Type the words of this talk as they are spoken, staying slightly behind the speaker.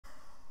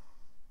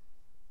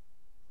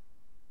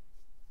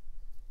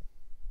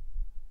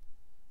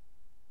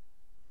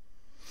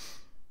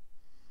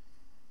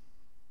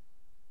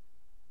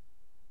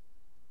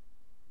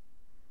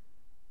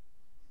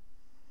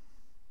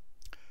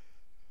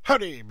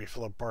Howdy, me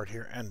fellow Bart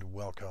here, and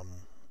welcome.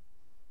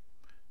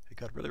 It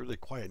got really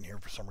quiet in here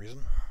for some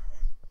reason.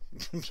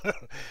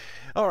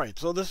 Alright,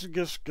 so this is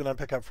just going to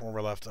pick up from where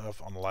we left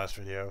off on the last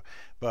video,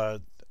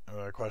 but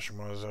the question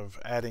was of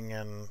adding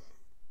in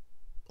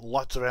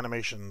lots of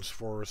animations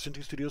for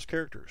Synty Studios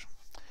characters.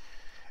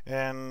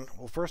 And,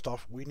 well, first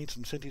off, we need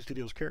some Synty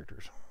Studios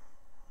characters.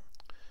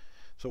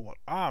 So what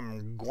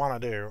I'm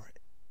going to do,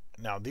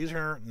 now these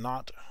are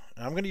not,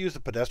 I'm going to use the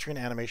pedestrian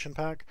animation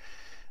pack.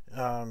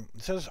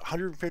 It says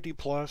 150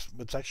 plus,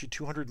 but it's actually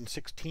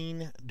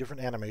 216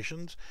 different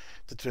animations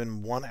that's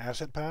in one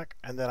asset pack.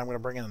 And then I'm going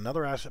to bring in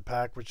another asset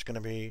pack, which is going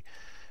to be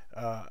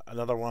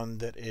another one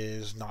that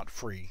is not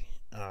free.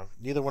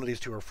 Neither one of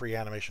these two are free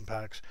animation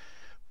packs,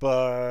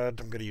 but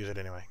I'm going to use it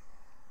anyway.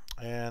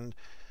 And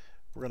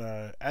we're going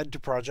to add to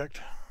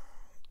project,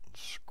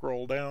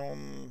 scroll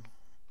down,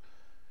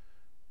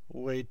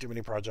 way too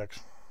many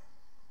projects,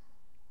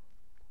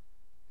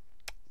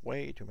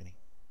 way too many.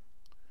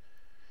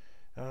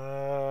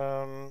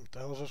 What the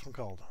hell is this one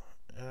called?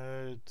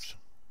 It's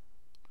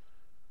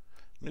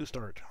New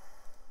Start.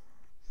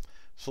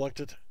 Select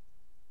it,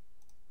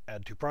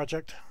 add to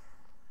project.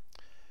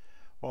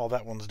 While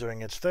that one's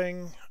doing its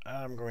thing,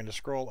 I'm going to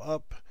scroll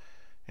up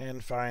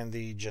and find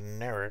the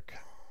generic.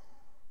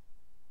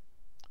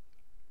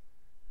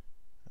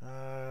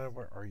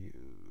 Where are you?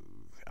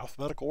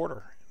 Alphabetical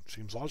order.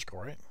 Seems logical,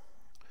 right?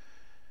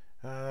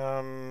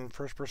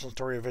 First person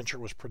story adventure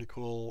was pretty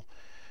cool.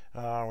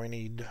 We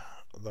need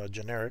the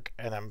generic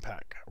NM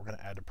pack. We're going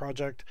to add to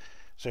project.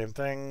 Same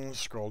thing.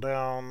 Scroll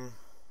down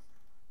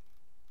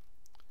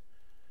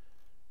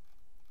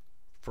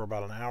for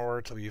about an hour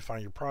until you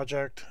find your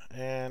project.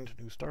 And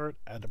new start.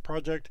 Add to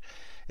project.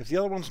 If the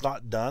other one's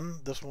not done,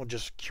 this one will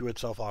just queue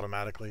itself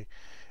automatically.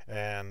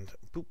 And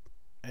boop.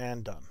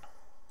 And done.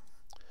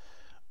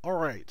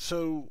 Alright,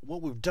 so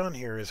what we've done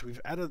here is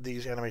we've added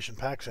these animation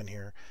packs in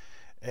here.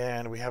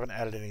 And we haven't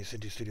added any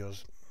Synty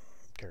Studios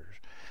characters.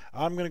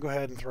 I'm going to go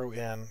ahead and throw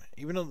in,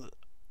 even though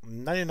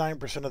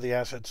 99% of the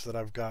assets that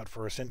I've got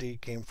for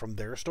Synty came from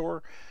their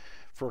store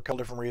for a couple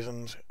different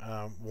reasons.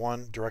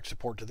 One, direct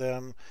support to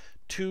them.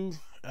 Two,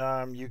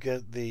 you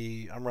get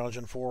the Unreal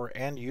Engine 4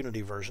 and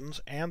Unity versions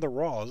and the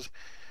RAWs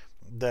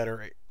that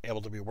are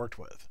able to be worked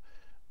with.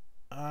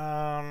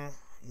 I'm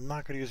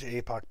not going to use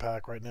the APOC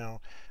pack right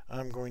now.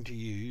 I'm going to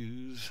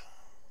use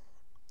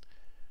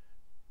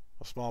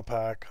a small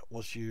pack.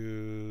 Let's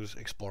use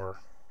Explorer.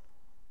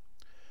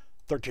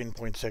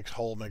 13.6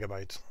 whole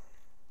megabytes.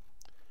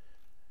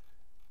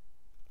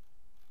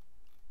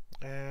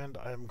 And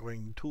I'm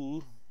going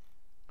to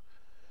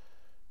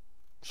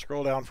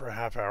scroll down for a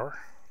half hour.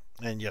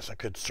 And yes, I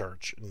could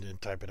search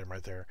and type it in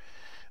right there.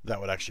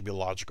 That would actually be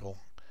logical.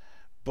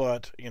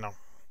 But, you know,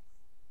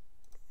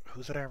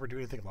 who said I ever do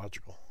anything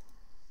logical?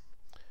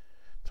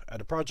 So add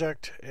a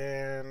project,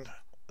 and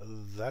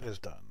that is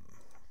done.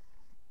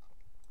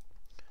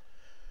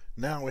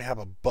 Now we have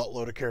a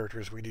buttload of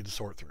characters we need to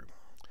sort through.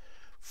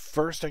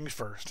 First things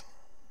first,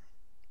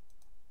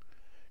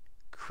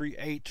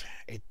 create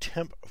a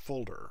temp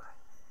folder,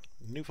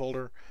 new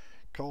folder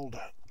called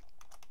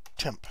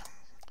temp.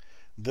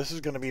 This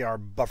is going to be our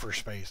buffer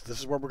space. This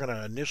is where we're going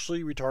to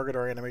initially retarget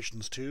our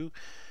animations to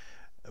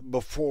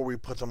before we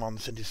put them on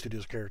the Synty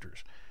Studios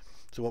characters.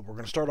 So what we're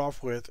going to start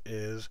off with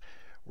is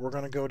we're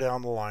going to go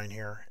down the line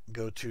here,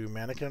 go to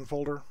mannequin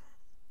folder,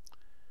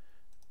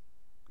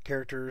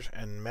 characters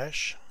and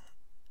mesh,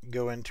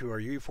 go into our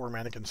UE4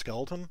 mannequin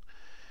skeleton.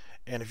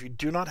 And if you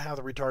do not have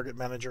the retarget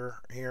manager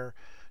here,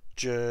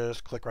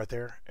 just click right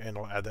there and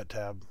it'll add that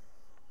tab.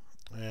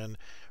 And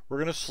we're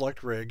going to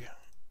select rig,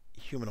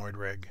 humanoid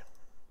rig.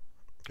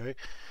 Okay,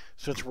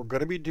 since we're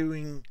going to be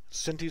doing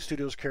Synty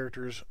Studios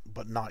characters,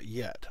 but not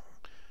yet,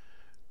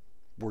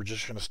 we're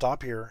just going to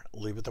stop here,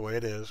 leave it the way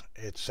it is,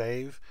 hit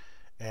save,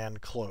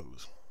 and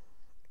close.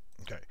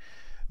 Okay,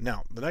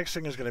 now the next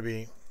thing is going to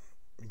be,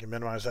 you can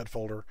minimize that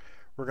folder.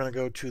 We're going to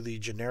go to the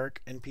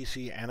generic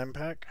NPC anim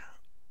pack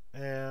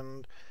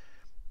and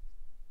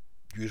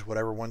use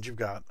whatever ones you've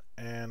got.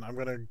 And I'm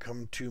going to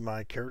come to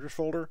my characters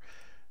folder,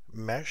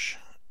 mesh,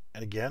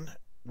 and again,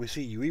 we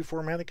see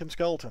UE4 mannequin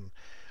skeleton,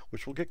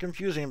 which will get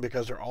confusing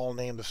because they're all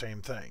named the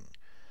same thing.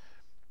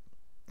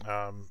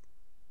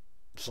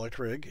 Select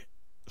rig,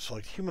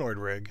 select humanoid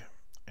rig,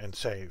 and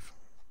save.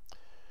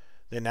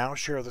 They now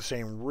share the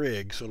same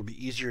rig, so it'll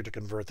be easier to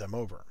convert them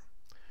over.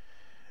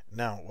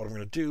 Now, what I'm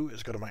going to do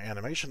is go to my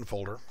animation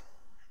folder,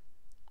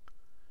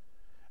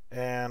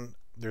 and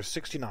there's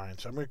 69.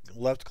 So I'm going to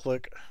left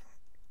click.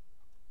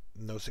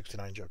 No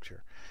 69 jokes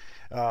here.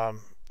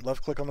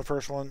 Left click on the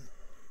first one,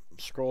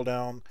 scroll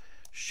down,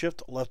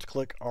 shift left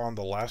click on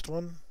the last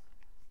one.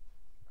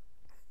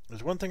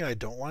 There's one thing I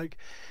don't like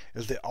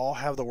is they all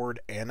have the word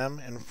anim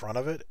in front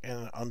of it and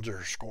an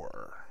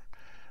underscore.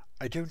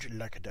 I don't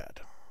like that.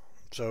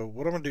 So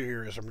what I'm going to do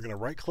here is I'm going to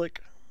right click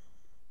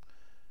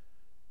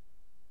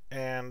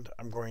and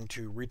I'm going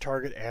to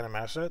retarget anim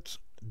assets,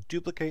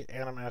 duplicate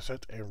anim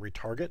assets, and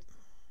retarget.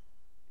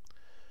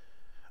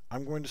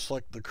 I'm going to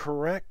select the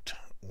correct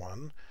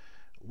one,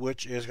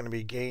 which is going to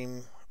be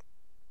game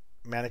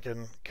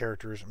mannequin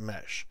characters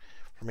mesh.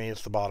 For me,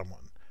 it's the bottom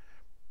one.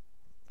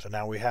 So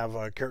now we have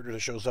a character that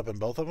shows up in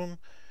both of them.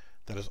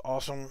 That is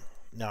awesome.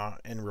 Now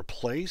in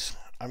replace,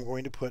 I'm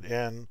going to put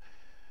in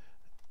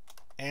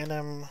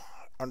anim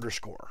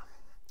underscore.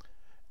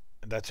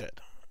 And that's it.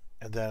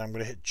 And then I'm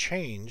going to hit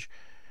change.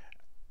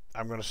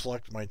 I'm going to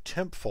select my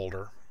temp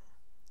folder,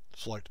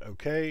 select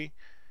OK,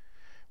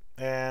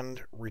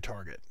 and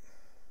retarget.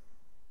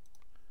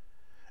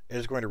 It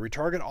is going to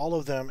retarget all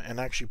of them and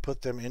actually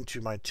put them into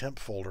my temp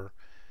folder.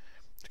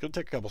 It's going to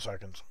take a couple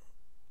seconds.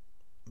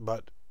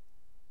 But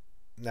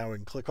now we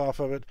can click off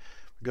of it,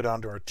 go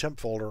down to our temp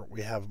folder.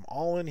 We have them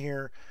all in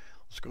here.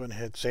 Let's go ahead and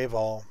hit save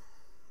all.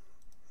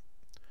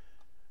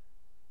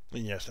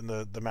 And yes, and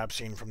the map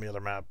scene from the other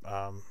map,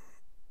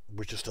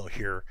 which is still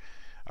here,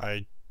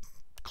 I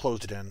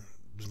closed it in.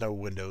 There's no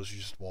windows,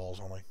 just walls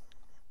only.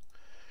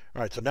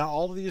 Alright, so now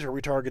all of these are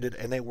retargeted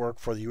and they work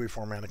for the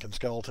UE4 mannequin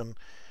skeleton,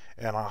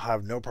 and I'll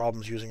have no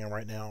problems using them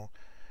right now.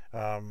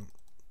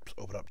 Just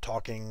open up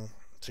talking,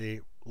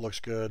 see, looks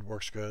good,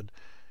 works good,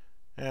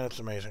 and it's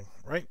amazing,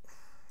 right?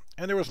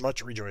 And there was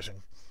much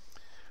rejoicing.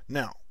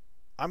 Now,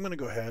 I'm going to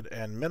go ahead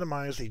and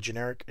minimize the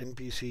generic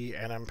NPC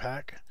anim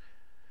pack.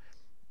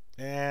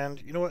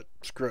 And you know what?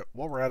 Screw it.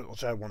 While we're at it,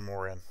 let's add one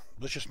more in.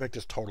 Let's just make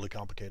this totally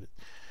complicated.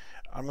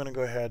 I'm going to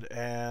go ahead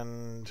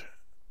and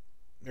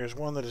there's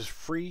one that is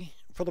free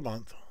for the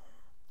month.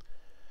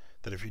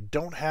 That if you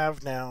don't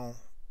have now,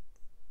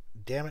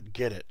 damn it,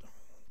 get it.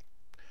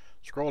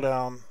 Scroll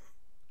down.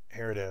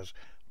 Here it is.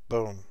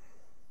 Boom.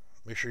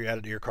 Make sure you add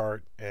it to your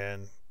cart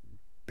and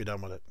be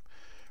done with it.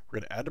 We're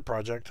going to add to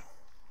project.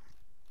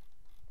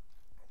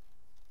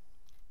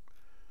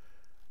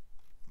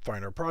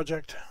 Find our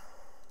project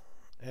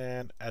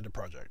and add to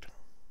project.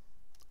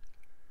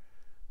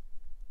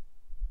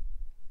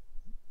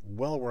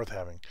 Well worth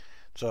having.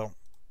 So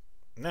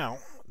now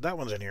that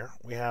one's in here.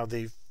 We have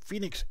the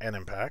Phoenix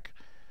anim pack.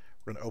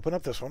 We're going to open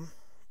up this one.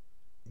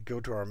 Go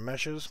to our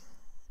meshes.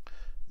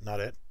 Not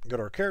it. Go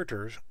to our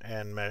characters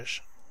and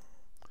mesh.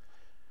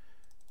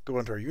 Go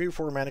into our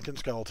UE4 mannequin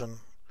skeleton.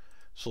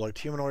 Select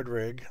humanoid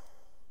rig.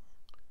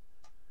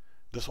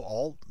 This will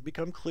all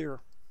become clear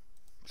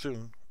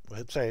soon. We'll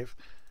hit save.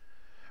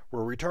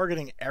 We're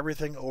retargeting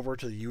everything over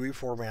to the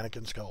UE4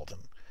 mannequin skeleton.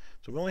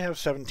 So we only have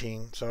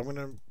 17, so I'm going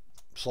to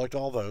select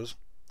all those.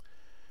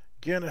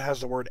 Again, it has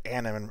the word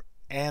anim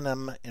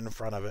in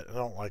front of it. I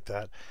don't like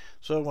that.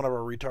 So whenever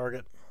I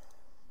retarget,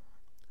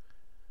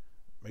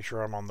 make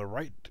sure I'm on the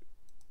right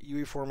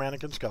UE4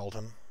 mannequin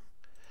skeleton.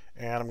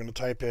 And I'm going to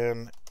type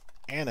in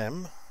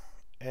anim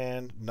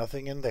and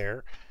nothing in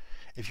there.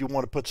 If you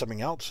want to put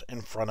something else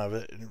in front of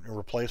it and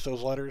replace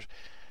those letters,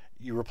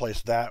 you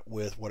replace that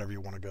with whatever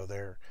you want to go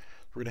there.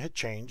 We're going to hit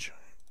change,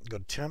 go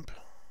to temp,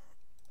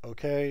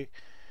 OK,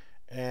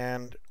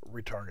 and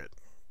retarget.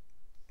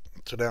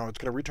 So now it's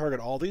going to retarget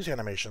all these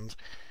animations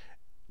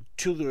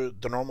to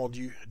the normal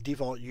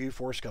default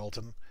UE4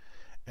 skeleton.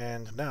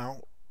 And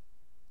now,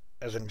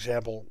 as an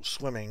example,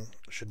 swimming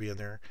should be in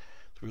there.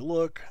 So we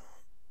look,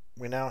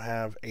 we now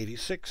have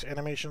 86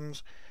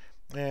 animations,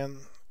 and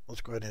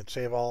let's go ahead and hit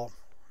save all,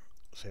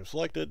 save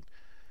selected,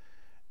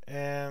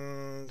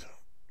 and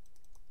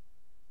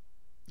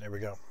there we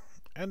go.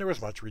 And there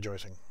was much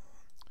rejoicing.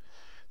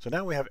 So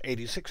now we have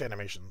 86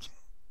 animations.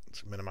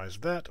 Let's minimize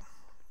that.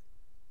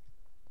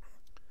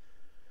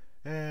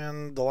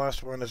 And the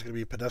last one is going to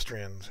be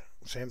pedestrians.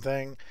 Same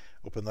thing.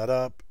 Open that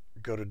up.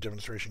 Go to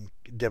demonstration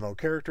demo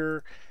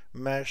character,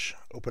 mesh,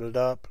 open it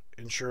up,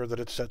 ensure that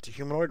it's set to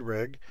humanoid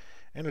rig,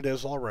 and it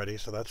is already,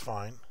 so that's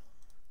fine.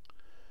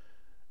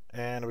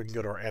 And we can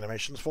go to our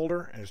animations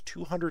folder, and it's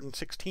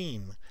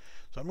 216.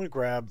 So I'm going to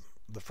grab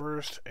the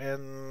first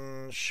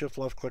and shift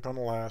left click on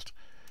the last.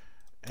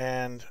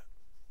 And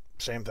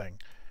same thing,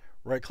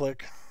 right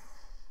click,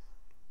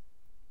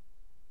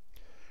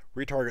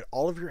 retarget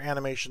all of your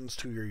animations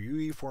to your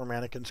UE4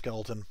 mannequin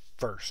skeleton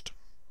first.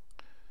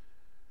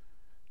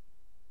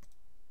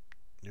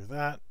 Do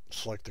that,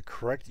 select the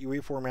correct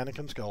UE4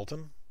 mannequin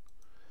skeleton.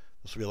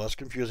 This will be less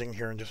confusing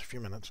here in just a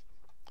few minutes.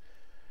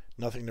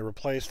 Nothing to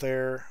replace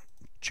there.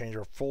 Change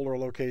our folder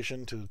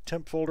location to the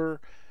temp folder.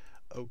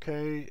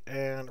 OK,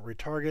 and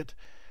retarget.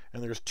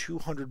 And there's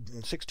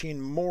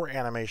 216 more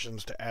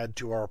animations to add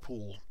to our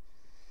pool.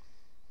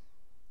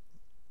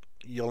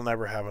 You'll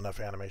never have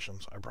enough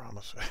animations, I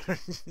promise.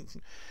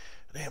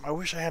 Damn, I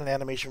wish I had an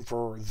animation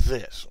for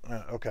this.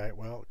 Okay,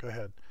 well, go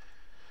ahead.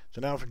 So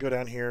now if we go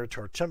down here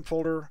to our temp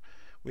folder,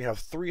 we have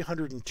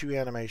 302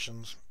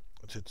 animations.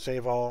 Let's hit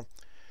save all,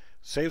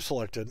 save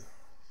selected.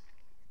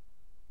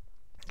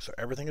 So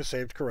everything is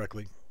saved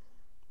correctly.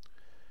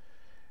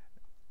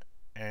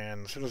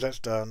 And as soon as that's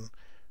done,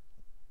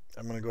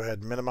 I'm going to go ahead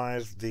and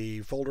minimize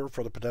the folder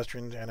for the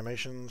pedestrian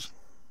animations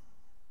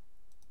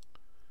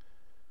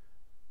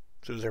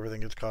as soon as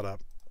everything gets caught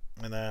up.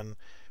 And then I'm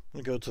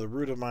going to go to the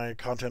root of my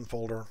content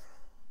folder,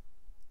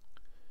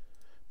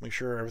 make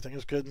sure everything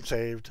is good and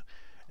saved,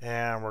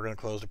 and we're going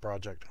to close the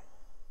project.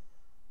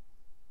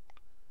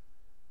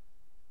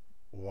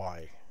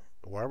 Why?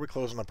 Why are we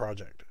closing the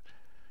project?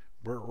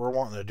 We're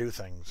wanting to do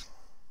things.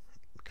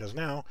 because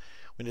now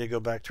we need to go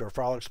back to our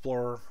File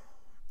Explorer,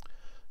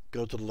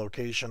 go to the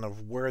location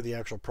of where the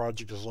actual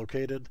project is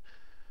located,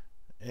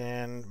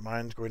 and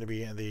mine's going to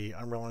be in the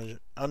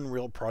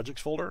Unreal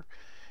Projects folder,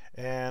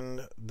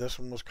 and this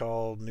one was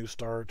called New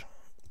Start,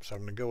 so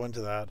I'm going to go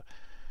into that,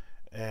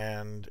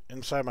 and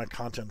inside my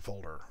content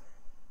folder,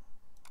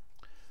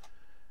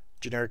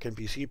 generic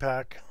NPC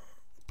pack,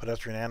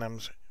 pedestrian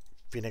anims,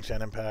 Phoenix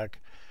anim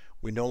pack,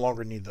 we no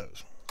longer need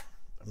those.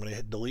 I'm going to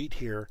hit delete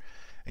here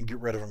and get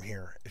rid of them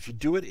here. If you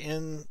do it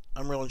in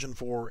Unreal Engine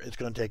 4, it's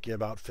going to take you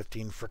about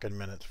 15 frickin'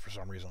 minutes for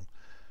some reason.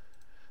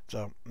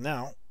 So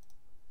now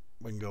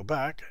we can go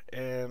back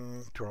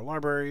and to our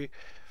library,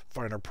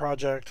 find our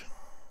project.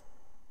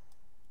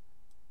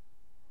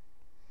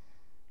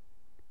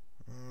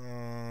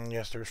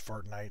 Yes, there's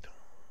Fart Night.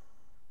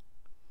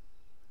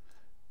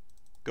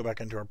 Go back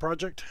into our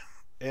project,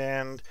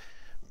 and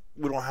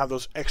we don't have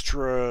those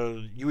extra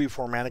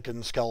UE4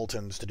 mannequin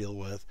skeletons to deal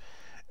with,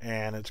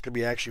 and it's going to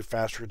be actually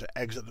faster to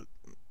exit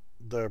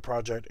the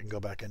project and go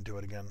back into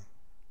it again.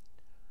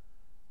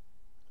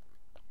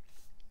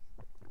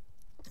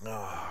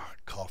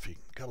 Coffee,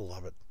 gotta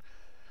love it.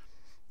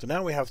 So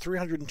now we have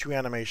 302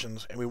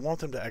 animations, and we want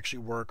them to actually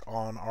work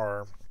on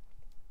our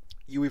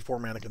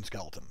UE4 mannequin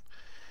skeleton.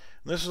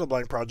 And this is a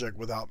blank project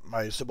without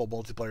my simple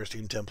multiplayer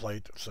scene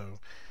template, so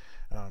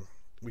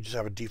we just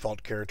have a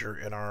default character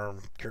in our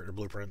character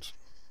blueprints.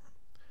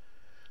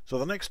 So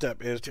the next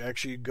step is to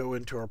actually go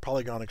into our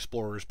Polygon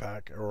Explorers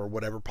pack, or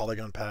whatever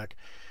polygon pack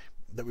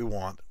that we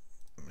want,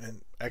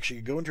 and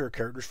actually go into our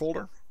characters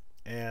folder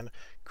and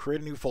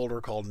create a new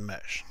folder called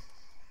Mesh.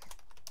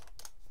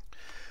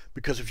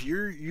 Because if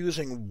you're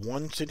using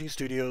one Synty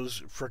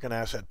Studios frickin'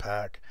 asset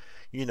pack,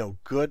 you know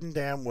good and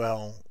damn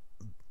well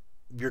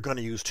you're going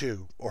to use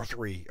 2 or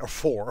 3 or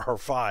 4 or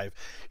 5.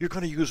 You're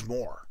going to use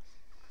more.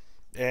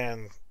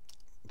 And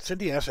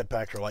Synty asset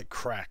packs are like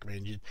crack,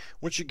 man.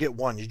 Once you get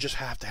one, you just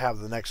have to have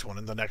the next one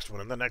and the next one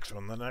and the next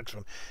one and the next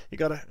one. You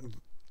got to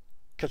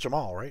catch them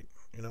all, right?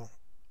 You know?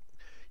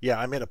 Yeah,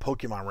 I made a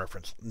Pokemon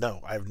reference.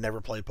 No, I've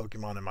never played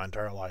Pokemon in my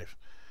entire life.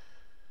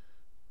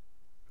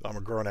 I'm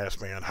a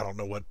grown-ass man. I don't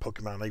know what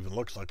Pokemon even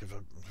looks like if I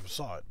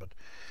saw it. But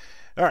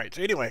all right,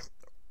 so anyway,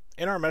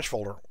 in our Mesh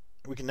folder,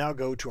 we can now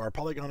go to our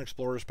Polygon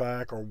Explorers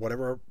pack or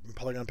whatever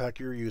Polygon pack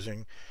you're using.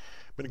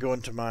 I'm going to go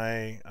into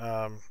my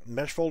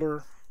Mesh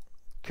folder,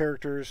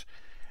 characters,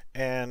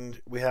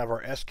 and we have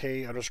our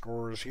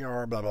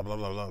SK_CR, blah, blah, blah,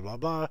 blah, blah, blah,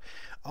 blah.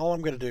 All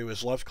I'm going to do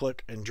is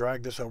left-click and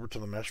drag this over to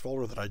the Mesh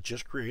folder that I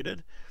just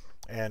created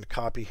and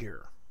copy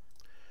here.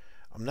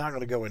 I'm now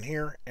going to go in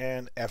here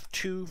and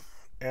F2,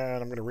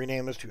 and I'm going to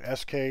rename this to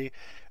SK_Polygon.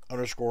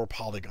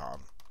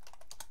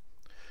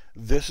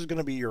 This is going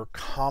to be your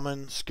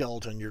common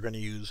skeleton you're going to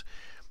use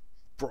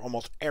for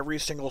almost every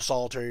single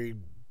solitary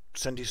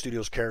Synty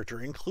Studios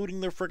character,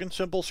 including their friggin'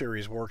 Simple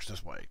series works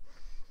this way.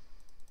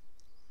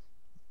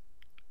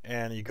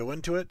 And you go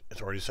into it,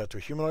 it's already set to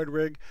a humanoid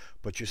rig,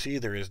 but you see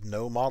there is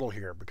no model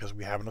here because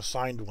we haven't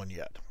assigned one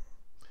yet.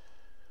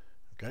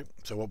 Okay,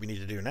 so what we need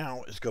to do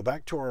now is go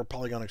back to our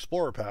Polygon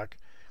Explorer pack,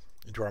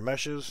 into our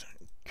Meshes,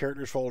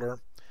 Characters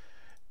folder.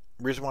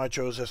 Reason why I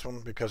chose this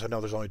one, because I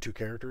know there's only 2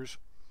 characters.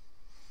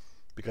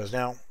 Because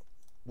now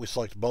we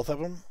select both of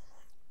them,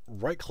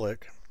 right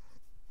click,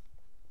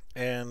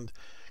 and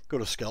go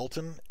to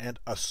Skeleton and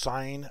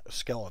Assign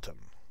Skeleton.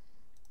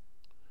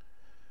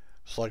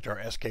 Select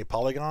our SK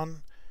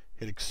Polygon,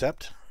 hit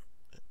Accept,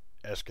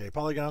 SK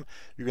Polygon.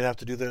 You're going to have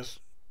to do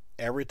this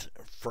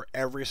for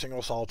every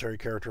single solitary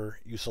character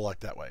you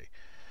select that way.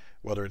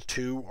 Whether it's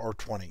 2 or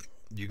 20,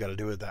 you got to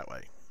do it that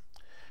way.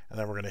 And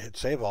then we're going to hit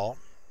Save All,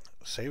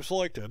 Save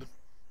Selected.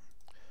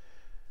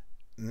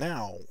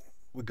 Now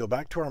we go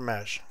back to our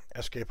Mesh,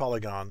 SK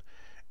Polygon,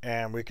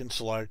 and we can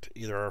select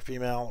either our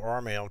female or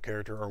our male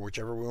character, or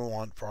whichever we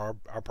want for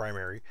our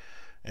primary,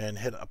 and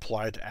hit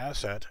Apply to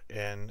Asset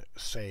and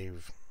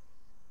Save.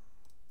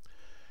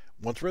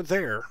 Once we're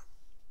there,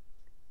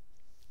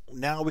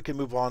 now we can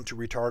move on to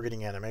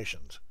retargeting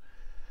animations.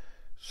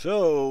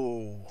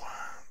 So,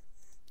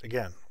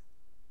 again,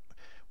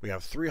 we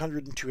have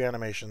 302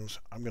 animations.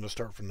 I'm going to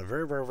start from the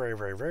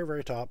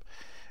very top,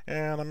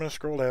 and I'm going to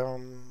scroll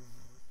down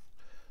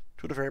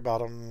to the very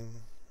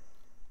bottom,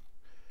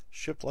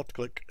 shift left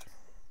click.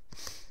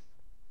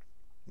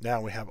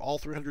 Now we have all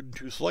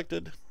 302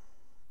 selected,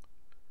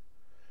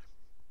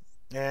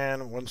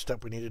 and one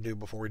step we need to do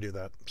before we do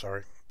that,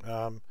 sorry.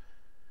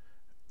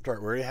 Sorry,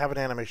 we already have an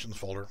animations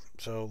folder,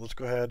 so let's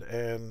go ahead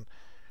and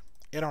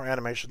in our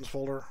animations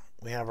folder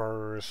we have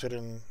our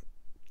sit-in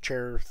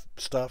chair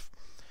stuff.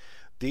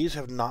 These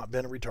have not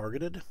been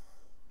retargeted,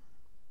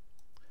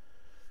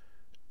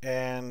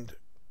 and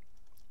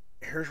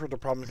here's where the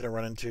problem is going to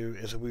run into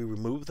is if we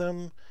remove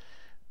them,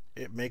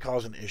 it may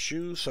cause an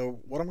issue. So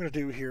what I'm going to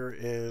do here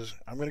is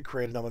I'm going to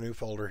create another new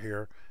folder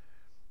here.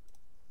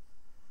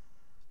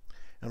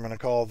 I'm going to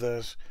call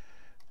this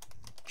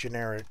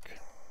generic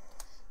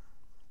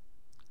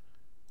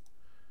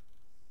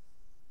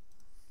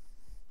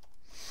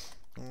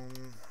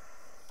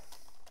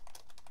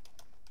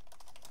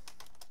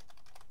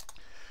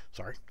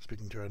Sorry,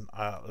 speaking to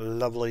a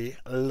lovely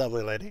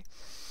lady.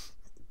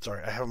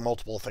 Sorry, I have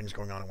multiple things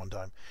going on at one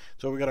time.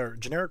 So we got our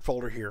generic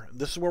folder here.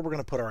 This is where we're going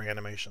to put our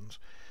animations.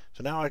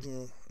 So now I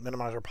can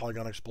minimize our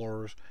polygon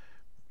explorers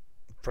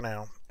for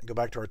now. Go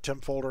back to our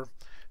temp folder,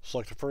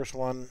 select the first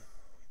one,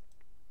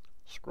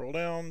 scroll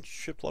down,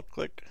 shift left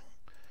click,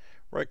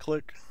 right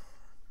click.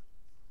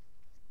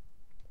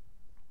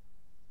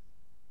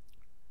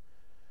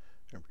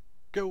 There we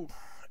go.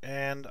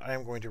 And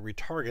I'm going to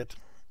retarget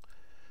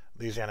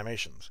these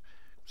animations.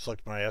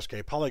 Select my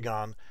SK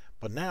polygon,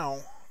 but now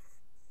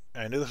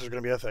I knew this was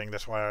going to be a thing.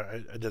 That's why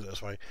I did it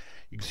this way.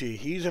 You can see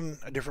he's in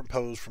a different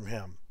pose from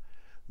him.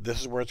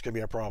 This is where it's going to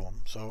be a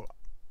problem. So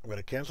I'm going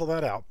to cancel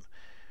that out.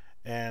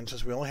 And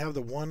since we only have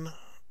the one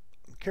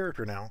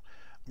character now,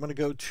 I'm going to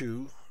go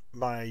to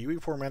my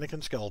UE4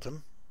 mannequin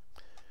skeleton.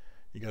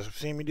 You guys have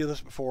seen me do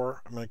this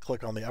before. I'm going to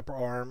click on the upper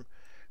arm,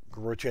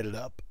 rotate it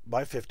up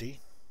by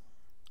 50,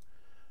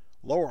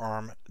 lower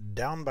arm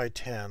down by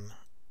 10,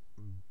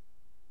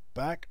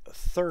 back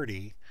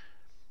 30,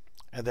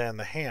 and then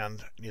the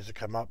hand needs to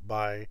come up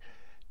by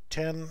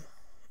 10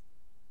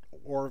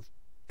 or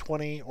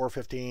 20 or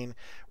 15.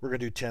 We're going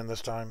to do 10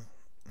 this time.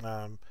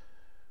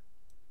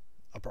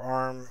 Upper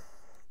arm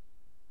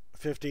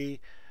 50,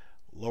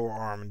 lower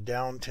arm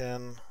down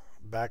 10,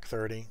 back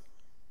 30,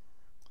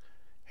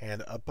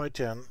 hand up by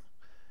 10,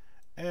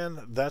 and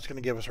that's going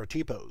to give us our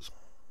T-pose.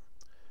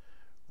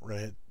 We're going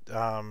to hit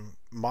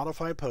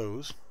modify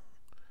pose,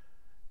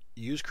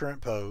 use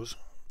current pose,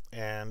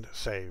 and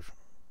save.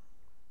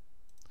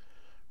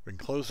 We can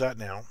close that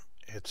now,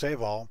 hit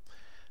save all.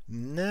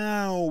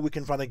 Now we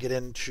can finally get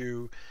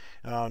into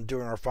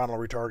doing our final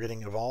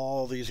retargeting of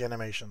all these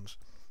animations.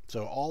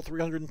 So all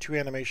 302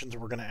 animations that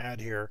we're going to add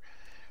here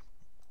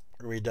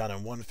are going to be done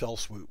in one fell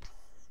swoop.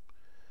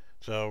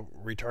 So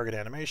retarget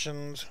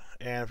animations,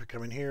 and if we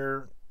come in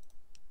here,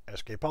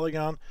 SK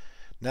polygon.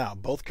 Now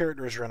both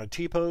characters are in a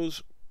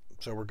T-pose,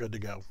 so we're good to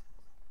go.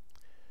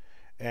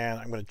 And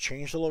I'm going to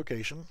change the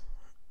location,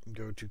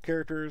 go to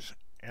characters,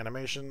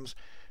 animations,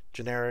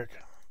 generic,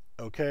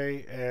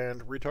 OK,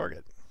 and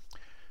retarget.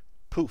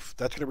 Poof,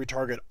 that's going to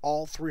retarget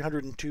all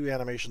 302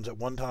 animations at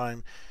one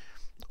time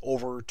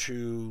over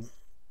to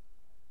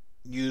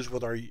use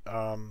with our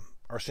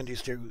Synty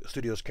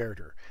Studios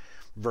character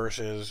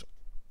versus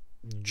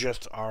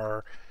just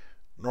our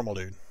normal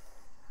dude.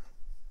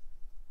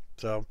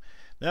 So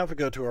now if we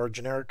go to our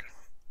generic,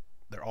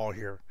 they're all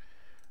here.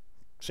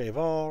 Save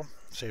all,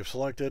 save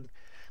selected.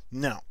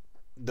 Now,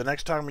 the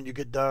next time when you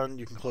get done,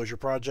 you can close your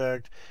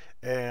project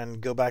and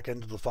go back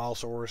into the file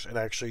source and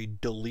actually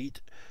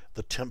delete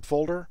the temp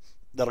folder.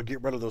 That'll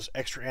get rid of those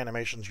extra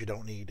animations you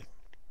don't need.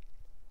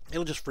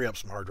 It'll just free up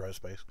some hard drive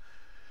space.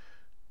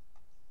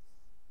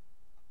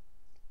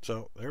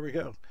 So there we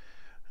go.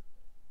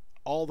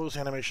 All those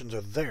animations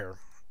are there.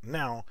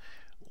 Now,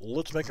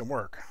 let's make them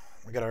work.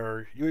 We got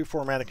our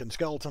UE4 mannequin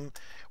skeleton.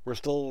 We're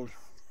still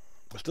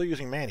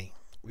using Manny.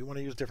 We want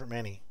to use different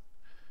Manny.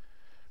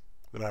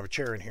 We don't have a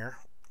chair in here.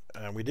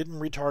 We didn't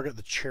retarget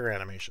the chair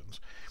animations.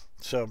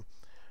 So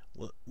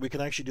we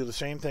can actually do the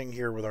same thing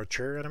here with our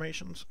chair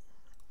animations.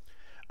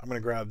 I'm going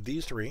to grab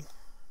these three,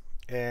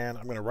 and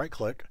I'm going to right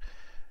click,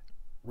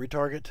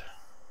 retarget,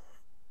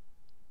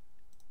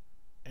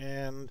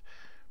 and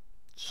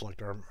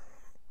select our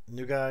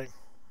new guy,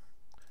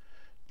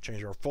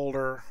 change our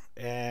folder,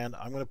 and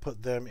I'm going to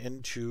put them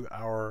into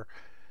our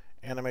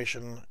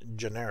animation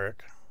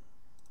generic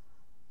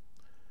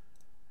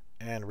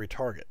and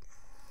retarget.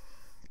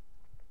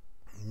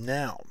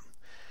 Now,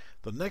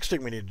 the next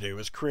thing we need to do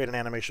is create an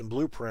animation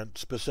blueprint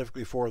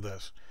specifically for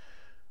this.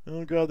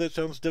 Oh god, that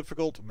sounds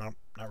difficult. No,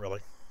 not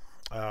really.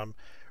 We're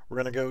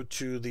going to go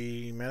to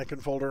the mannequin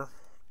folder,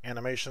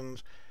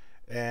 animations,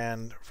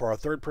 and for our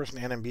third person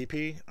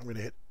NMBP, I'm going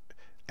to hit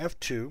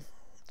F2,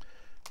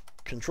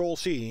 Control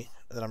C,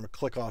 and then I'm going to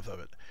click off of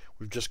it.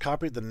 We've just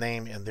copied the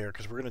name in there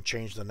because we're going to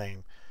change the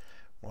name.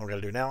 What I'm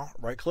going to do now,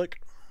 right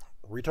click,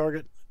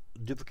 retarget,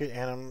 duplicate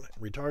anim,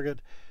 retarget,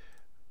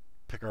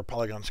 pick our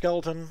polygon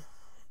skeleton,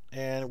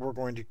 and we're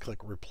going to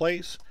click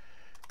replace,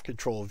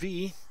 Control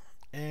V,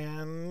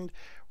 and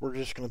we're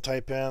just going to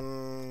type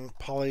in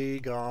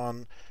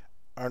polygon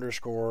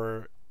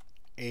underscore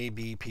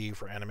ABP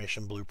for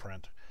animation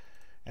blueprint.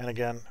 And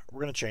again,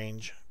 we're going to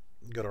change,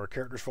 go to our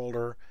characters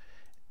folder,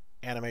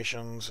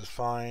 animations is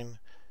fine,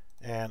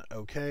 and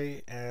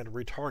OK, and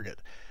retarget.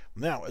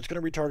 Now it's going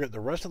to retarget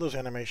the rest of those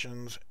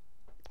animations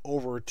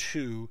over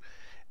to,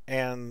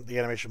 and the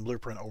animation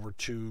blueprint over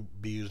to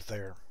be used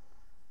there.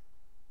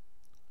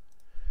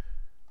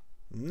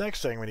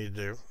 Next thing we need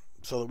to do,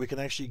 so that we can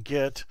actually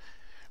get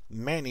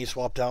Manny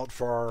swapped out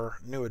for our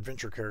new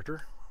adventure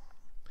character,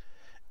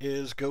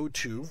 is go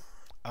to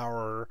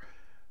our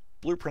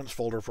blueprints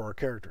folder for our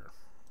character.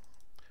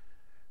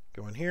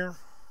 Go in here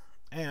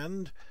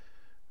and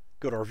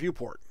go to our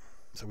viewport.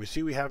 So we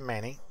see we have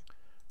Manny.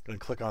 I'm going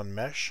to click on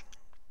mesh,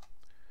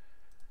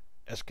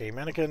 SK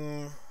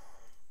mannequin.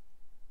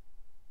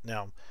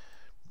 Now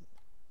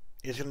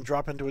it's going to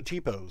drop into a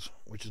T-pose,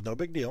 which is no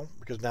big deal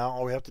because now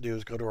all we have to do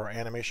is go to our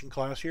animation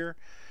class here,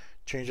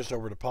 change this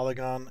over to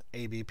polygon,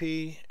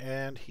 ABP,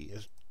 and he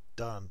is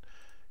done.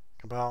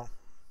 Compile,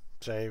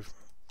 save,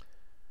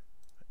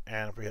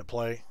 and if we hit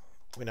play,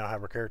 we now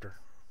have our character.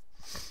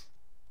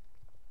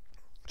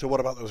 So what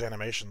about those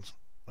animations?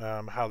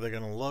 How are they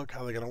going to look?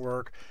 How are they going to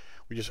work?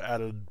 We just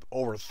added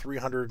over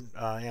 300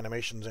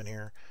 animations in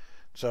here.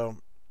 So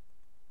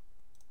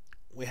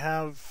we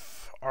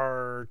have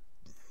our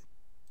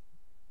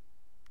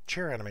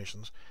chair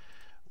animations.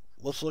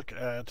 Let's look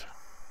at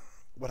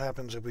what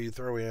happens if we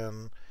throw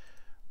in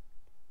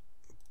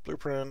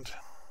blueprint,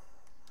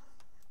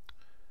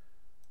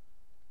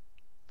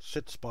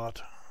 sit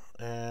spot,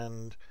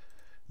 and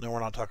no,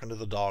 we're not talking to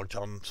the dog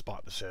telling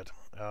spot to sit.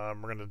 We're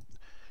going to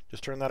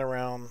just turn that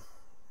around,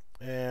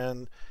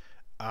 and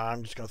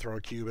I'm just going to throw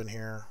a cube in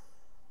here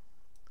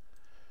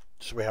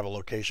so we have a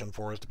location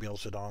for us to be able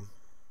to sit on.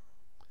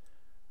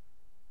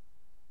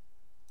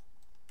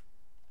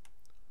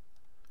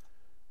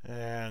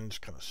 And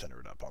just kind of center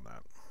it up on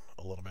that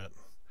a little bit.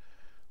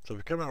 So if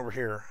we come over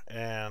here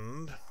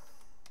and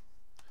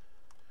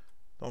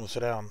don't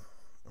sit down,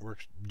 it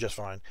works just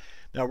fine.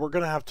 Now we're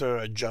going to have to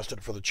adjust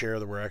it for the chair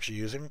that we're actually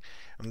using,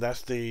 and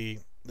that's the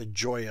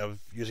joy of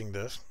using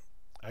this.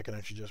 I can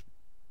actually just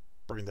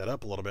bring that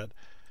up a little bit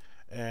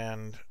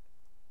and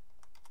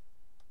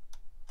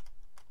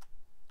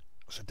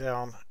sit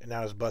down, and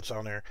now his butt's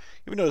on there.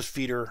 Even though his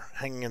feet are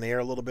hanging in the air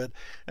a little bit,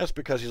 that's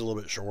because he's a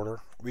little bit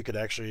shorter. We could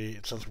actually,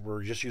 since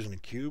we're just using a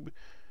cube,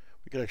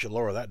 we could actually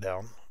lower that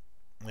down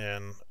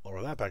and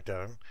lower that back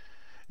down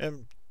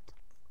and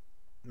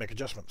make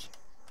adjustments.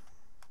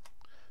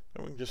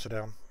 And we can just sit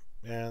down,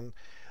 and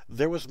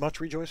there was much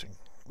rejoicing.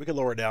 We could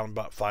lower it down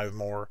about 5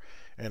 more,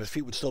 and his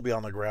feet would still be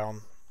on the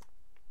ground.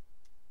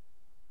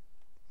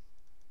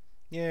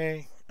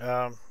 Yay.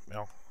 Well,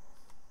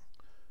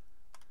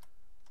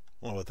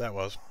 I don't know what that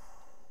was.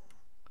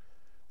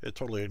 It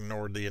totally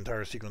ignored the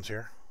entire sequence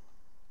here.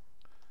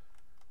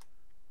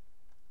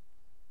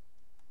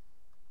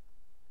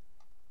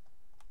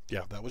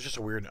 Yeah, that was just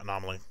a weird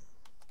anomaly.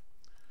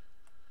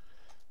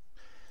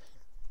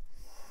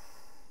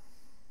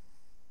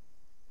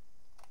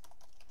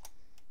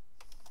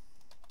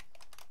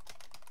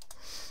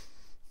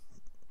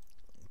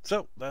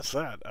 So that's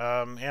that.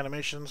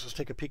 Animations, let's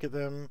take a peek at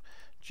them.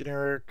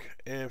 Generic,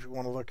 if you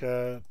want to look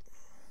at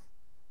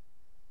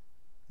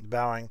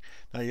bowing.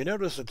 Now you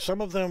notice that some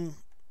of them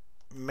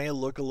may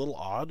look a little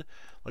odd.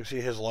 Like,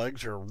 see, his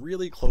legs are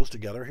really close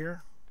together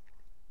here.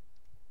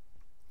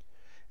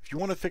 If you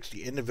want to fix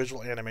the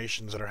individual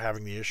animations that are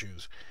having the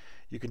issues,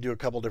 you can do a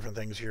couple different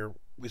things here.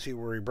 We see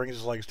where he brings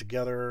his legs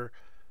together,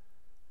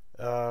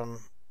 where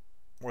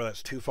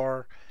that's too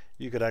far.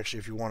 You could actually,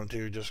 if you wanted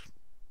to, just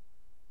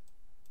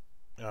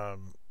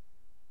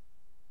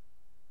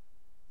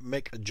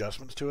make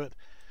adjustments to it.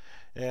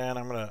 And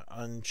I'm going to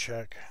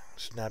uncheck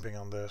snapping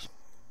on this.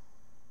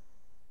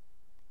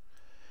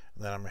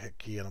 And then I'm going to hit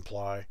key and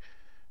apply.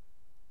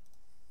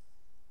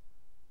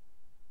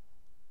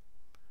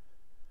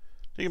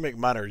 So you can make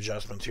minor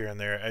adjustments here and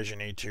there as you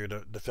need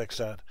to fix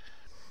that.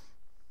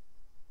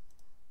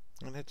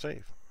 And hit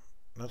save.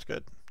 That's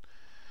good.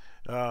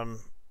 If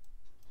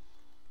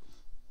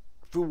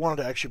we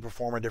wanted to actually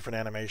perform a different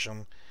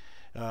animation,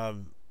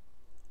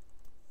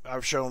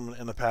 I've shown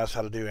in the past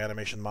how to do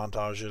animation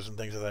montages and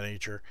things of that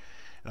nature,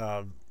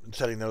 and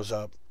setting those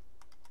up.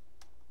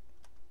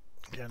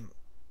 Again,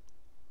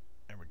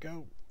 there we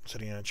go.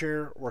 Sitting in a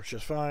chair works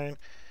just fine.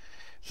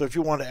 So if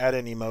you want to add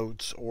any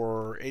emotes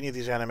or any of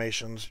these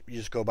animations, you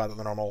just go about it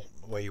the normal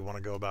way you want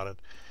to go about it.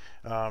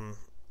 I'm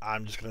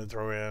just going to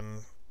throw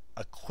in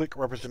a quick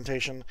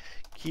representation.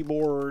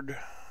 Keyboard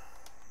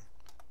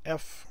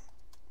F.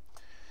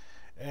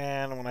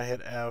 And when I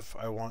hit F,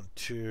 I want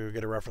to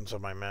get a reference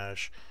of my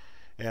mesh.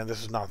 And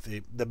this is not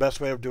the best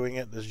way of doing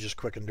it. This is just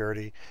quick and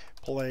dirty.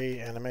 Play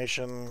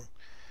animation.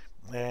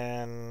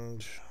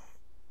 And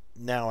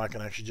now I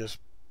can actually just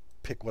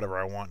pick whatever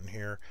I want in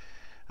here.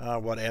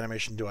 What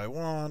animation do I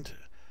want?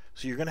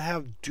 So you're going to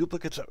have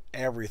duplicates of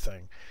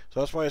everything. So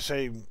that's why I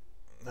say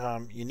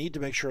you need to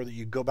make sure that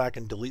you go back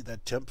and delete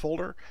that temp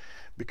folder,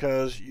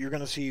 because you're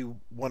going to see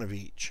one of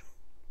each.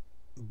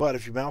 But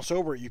if you mouse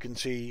over it, you can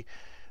see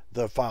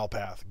the file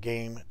path,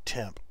 game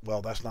temp.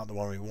 Well, that's not the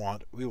one we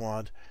want. We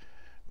want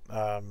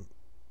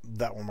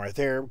that one right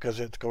there, because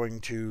it's going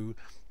to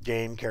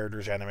game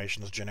characters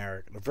animations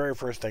generic. The very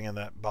first thing in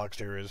that box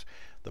here is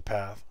the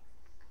path.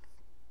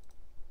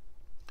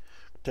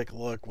 Take a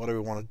look. What do we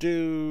want to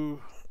do?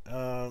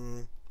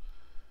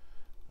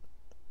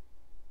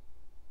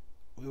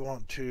 We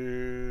want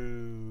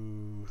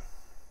to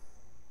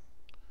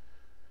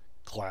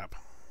clap.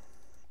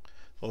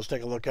 So let's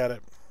take a look at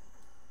it.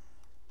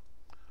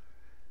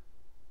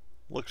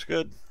 Looks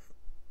good.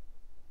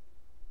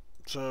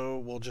 So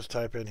we'll just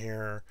type in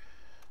here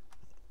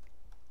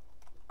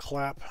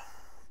clap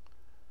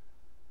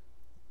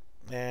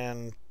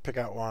and pick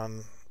out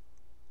one.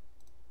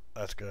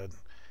 That's good.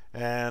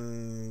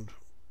 And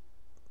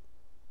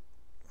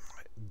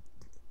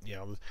you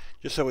know,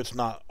 just so it's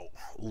not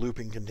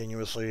looping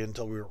continuously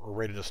until we're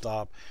ready to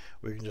stop,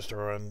 we can just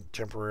throw in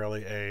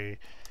temporarily a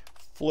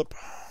flip,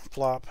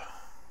 flop,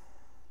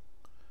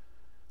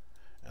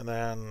 and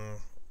then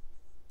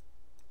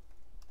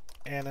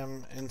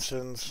anim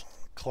instance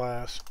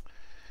class,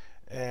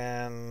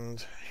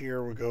 and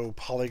here we go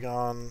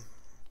polygon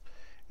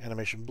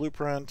animation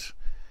blueprint,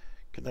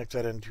 connect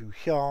that into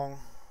here,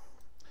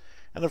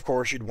 and of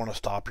course you'd want to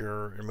stop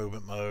your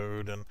movement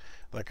mode and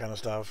that kind of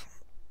stuff.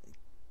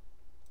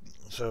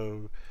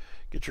 So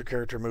get your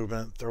character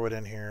movement, throw it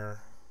in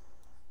here,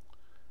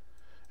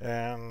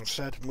 and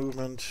set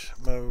movement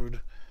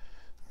mode.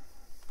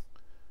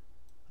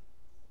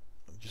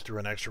 Just threw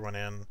an extra one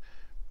in.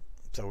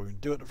 So we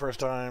do it the first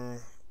time,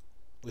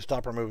 we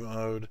stop our movement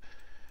mode,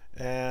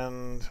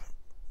 and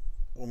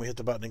when we hit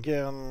the button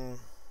again,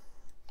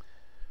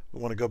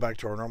 we want to go back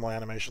to our normal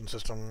animation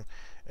system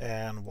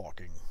and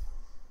walking.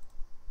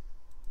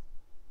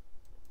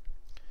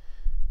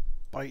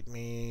 Bite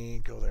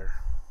me, go there.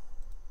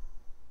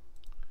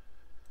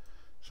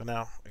 So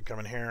now we come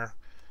in here,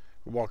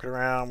 we're walking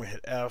around, we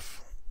hit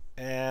F,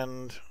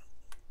 and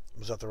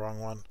was that the wrong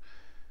one?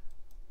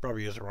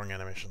 Probably used the wrong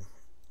animation.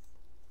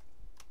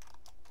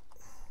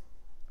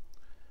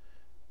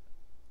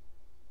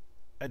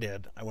 I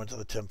did. I went to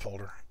the temp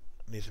folder.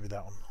 It needs to be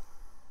that one.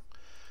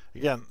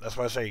 Again, that's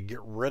why I say get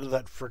rid of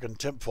that freaking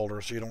temp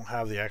folder so you don't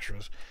have the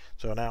extras.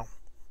 So now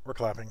we're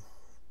clapping.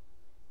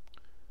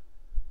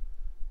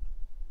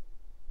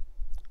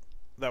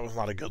 That was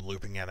not a good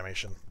looping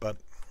animation, but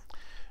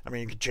I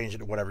mean, you can change it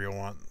to whatever you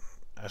want.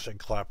 I said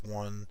clap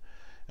one.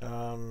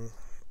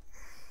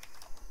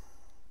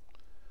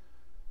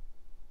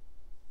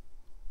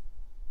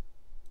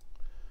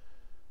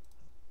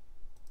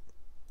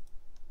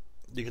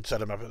 You could set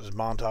them up as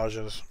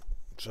montages.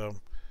 So,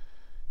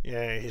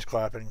 yeah, he's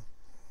clapping.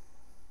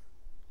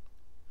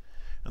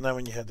 And then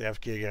when you hit the F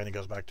key again, he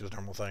goes back to his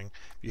normal thing.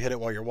 If you hit it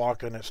while you're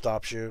walking, it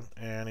stops you,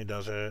 and he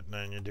does it, and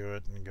then you do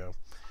it, and you go.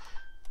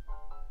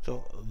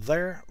 So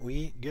there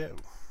we go.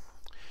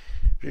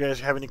 If you guys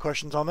have any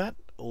questions on that,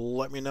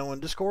 let me know in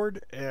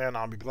Discord, and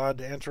I'll be glad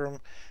to answer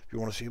them. If you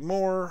want to see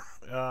more,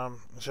 I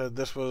said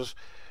this was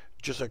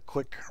just a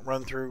quick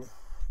run through.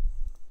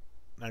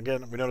 Now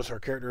again, we notice our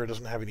character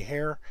doesn't have any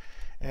hair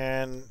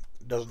and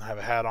doesn't have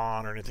a hat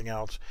on or anything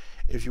else.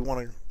 If you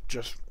want to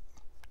just,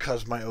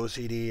 cause my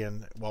OCD,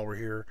 and while we're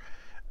here,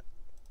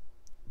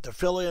 to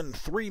fill in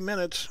 3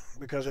 minutes,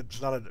 because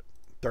it's not a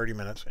 30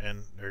 minutes,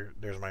 and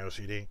there's my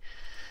OCD.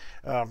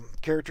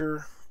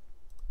 Character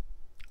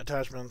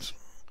attachments,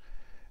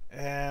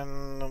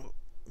 and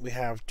we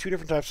have 2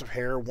 different types of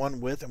hair,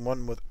 one with and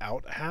one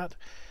without a hat.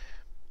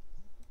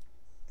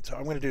 So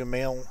I'm going to do a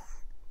male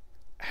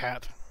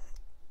hat,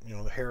 you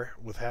know, the hair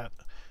with hat,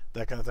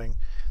 that kind of thing.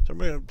 So I'm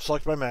going to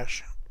select my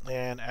mesh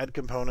and add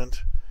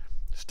component,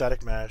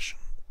 static mesh,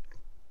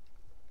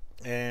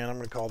 and I'm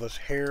going to call this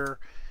hair,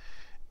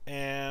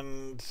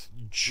 and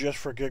just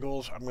for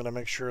giggles I'm going to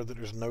make sure that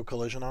there's no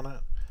collision on it.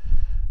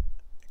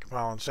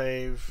 Compile and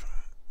save,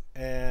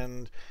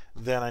 and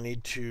then I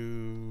need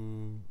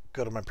to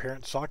go to my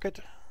parent socket,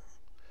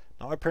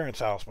 not my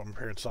parent's house, but my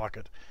parent's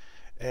socket,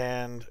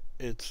 and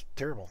it's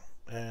terrible,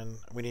 and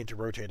we need to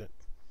rotate it.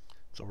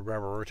 So we'll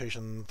grab our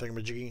rotation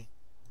thingamajiggy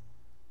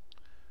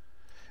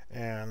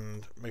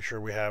and make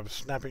sure we have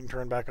snapping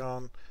turned back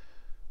on.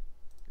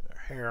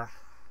 Hair.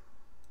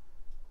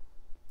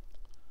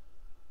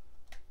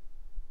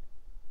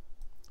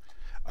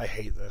 I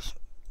hate this.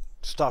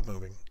 Stop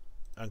moving.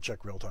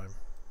 Uncheck real time.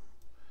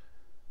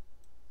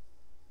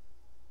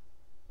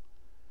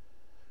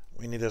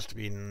 We need this to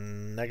be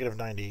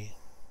 -90.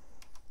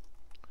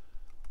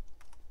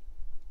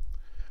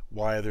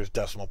 Why there's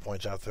decimal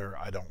points out there,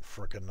 I don't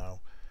frickin'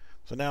 know.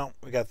 So now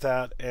we got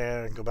that,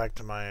 and go back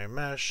to my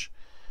mesh,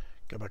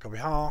 go back over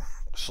here,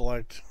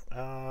 select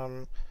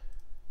my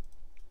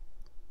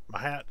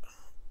hat,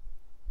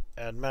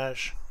 add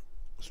mesh,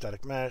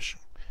 static mesh,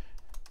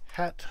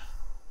 hat,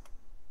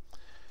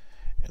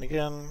 and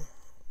again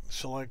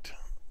select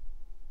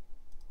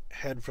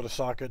head for the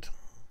socket.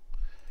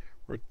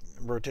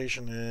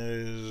 Rotation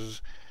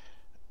is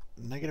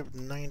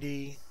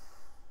 -90,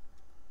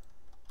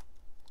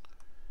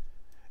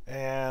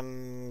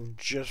 and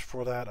just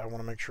for that I want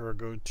to make sure I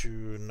go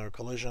to no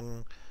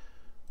collision,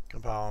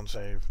 compile and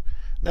save.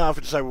 Now if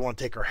we decide we want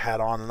to take our hat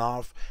on and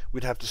off,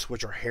 we'd have to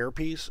switch our hair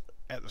piece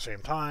at the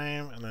same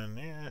time, and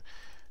then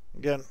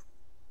again,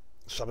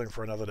 something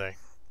for another day.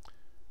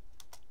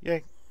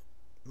 Yay,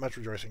 much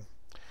rejoicing.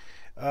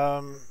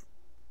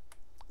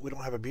 We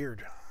don't have a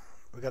beard.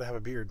 We gotta have a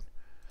beard.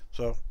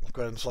 So let's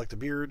go ahead and select the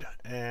beard,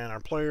 and our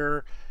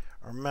player,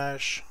 our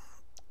mesh,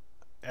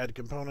 add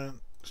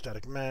component,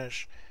 static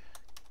mesh,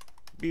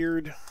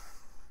 beard.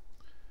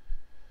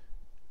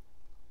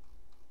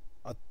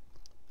 I'm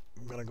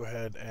going to go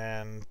ahead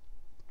and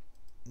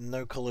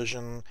no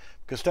collision,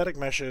 because static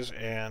meshes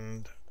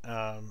and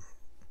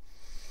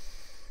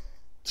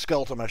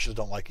skeletal meshes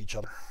don't like each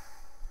other.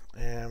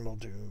 And we'll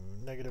do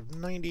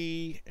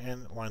 -90,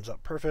 and it lines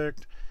up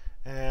perfect,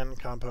 and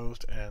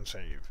compost and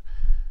save.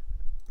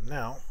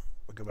 Now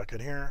we go back in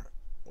here,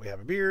 we have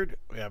a beard,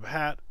 we have a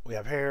hat, we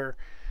have hair,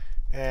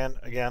 and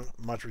again,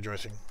 much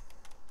rejoicing.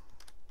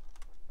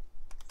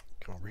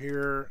 Come over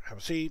here, have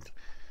a seat.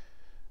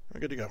 We're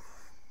good to go.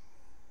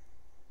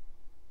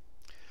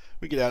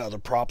 We could add other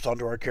props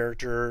onto our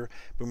character.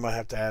 We might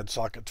have to add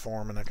sockets for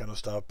them and that kind of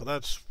stuff, but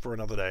that's for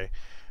another day.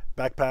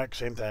 Backpack,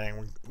 same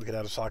thing. We could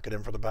add a socket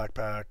in for the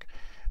backpack,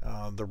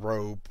 the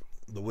rope,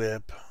 the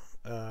whip,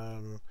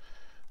 the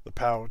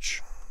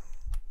pouch,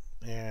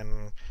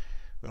 and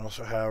we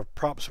also have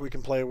props we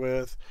can play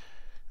with,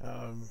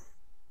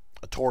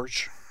 a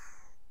torch,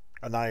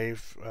 a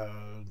knife,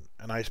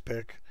 an ice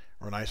pick,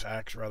 or an ice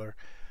axe rather,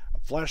 a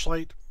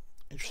flashlight,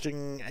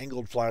 interesting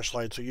angled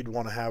flashlight, so you'd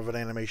want to have an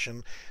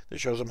animation that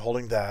shows them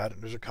holding that.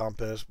 There's a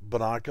compass,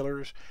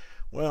 binoculars.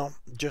 Well,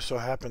 it just so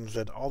happens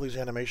that all these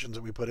animations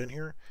that we put in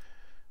here,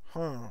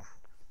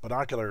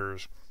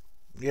 binoculars,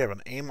 you have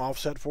an aim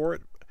offset for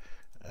it,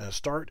 a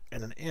start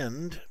and an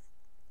end.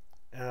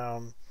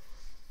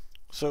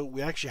 So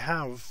we actually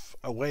have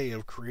a way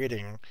of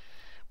creating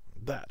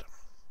that.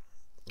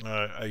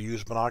 I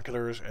use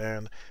binoculars,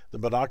 and the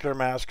binocular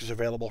mask is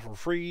available for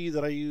free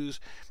that I use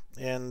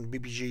in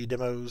BBG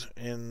demos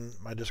in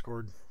my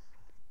Discord.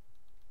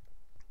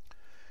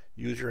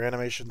 Use your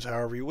animations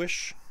however you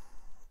wish.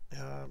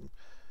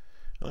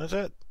 That's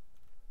it.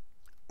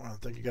 Well,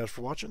 thank you guys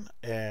for watching,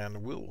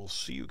 and we'll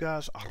see you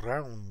guys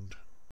around.